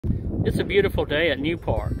It's a beautiful day at New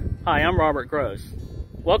Park. Hi, I'm Robert Gross.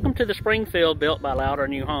 Welcome to the Springfield built by Lowder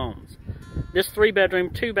New Homes. This 3-bedroom,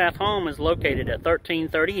 2-bath home is located at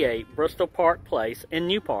 1338 Bristol Park Place in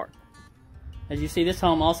New Park. As you see, this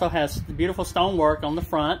home also has beautiful stonework on the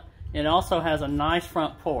front. It also has a nice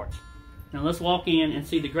front porch. Now let's walk in and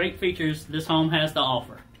see the great features this home has to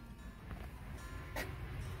offer.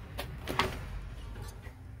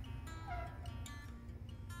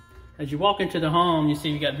 As you walk into the home, you see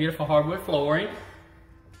you got beautiful hardwood flooring.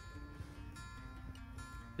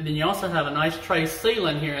 And then you also have a nice tray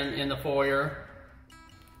ceiling here in the foyer.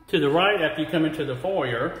 To the right, after you come into the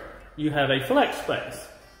foyer, you have a flex space.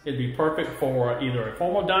 It'd be perfect for either a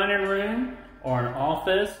formal dining room or an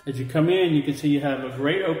office. As you come in, you can see you have a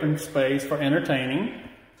great open space for entertaining.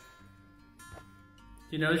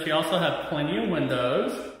 You notice you also have plenty of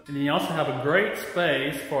windows. And then you also have a great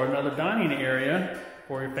space for another dining area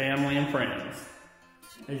for your family and friends.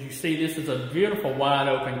 As you see, this is a beautiful wide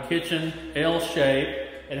open kitchen, L-shaped.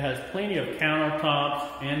 It has plenty of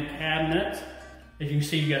countertops and cabinets. As you can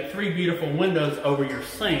see, you got 3 beautiful windows over your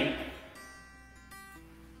sink.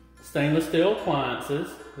 Stainless steel appliances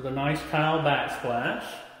with a nice tile backsplash.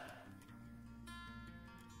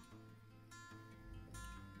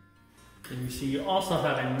 And you see you also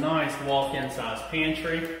have a nice walk-in size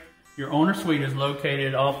pantry. Your owner suite is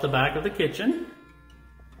located off the back of the kitchen.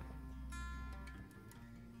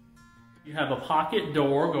 You have a pocket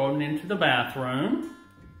door going into the bathroom.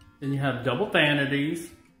 Then you have double vanities,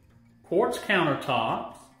 quartz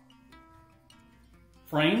countertops,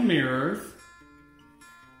 framed mirrors.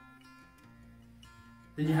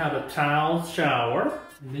 Then you have a tiled shower.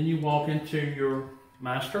 And then you walk into your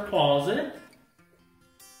master closet.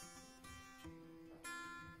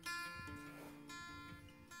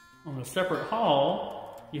 On a separate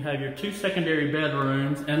hall, you have your 2 secondary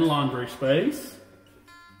bedrooms and laundry space.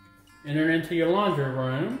 Enter into your laundry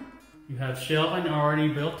room. You have shelving already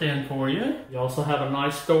built in for you. You also have a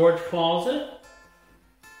nice storage closet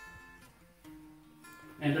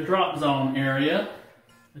and a drop zone area.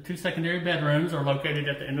 The 2 secondary bedrooms are located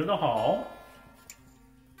at the end of the hall.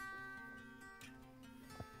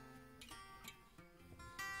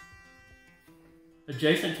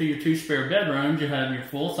 Adjacent to your 2 spare bedrooms, you have your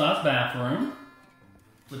full-size bathroom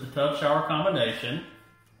with a tub shower combination.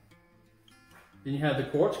 Then you have the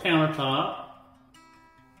quartz countertop.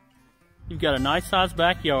 You've got a nice sized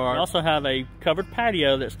backyard. You also have a covered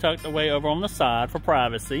patio that's tucked away over on the side for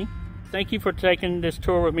privacy. Thank you for taking this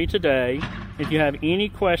tour with me today. If you have any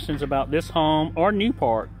questions about this home or New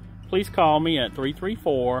Park, please call me at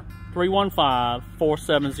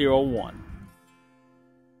 334-315-4701.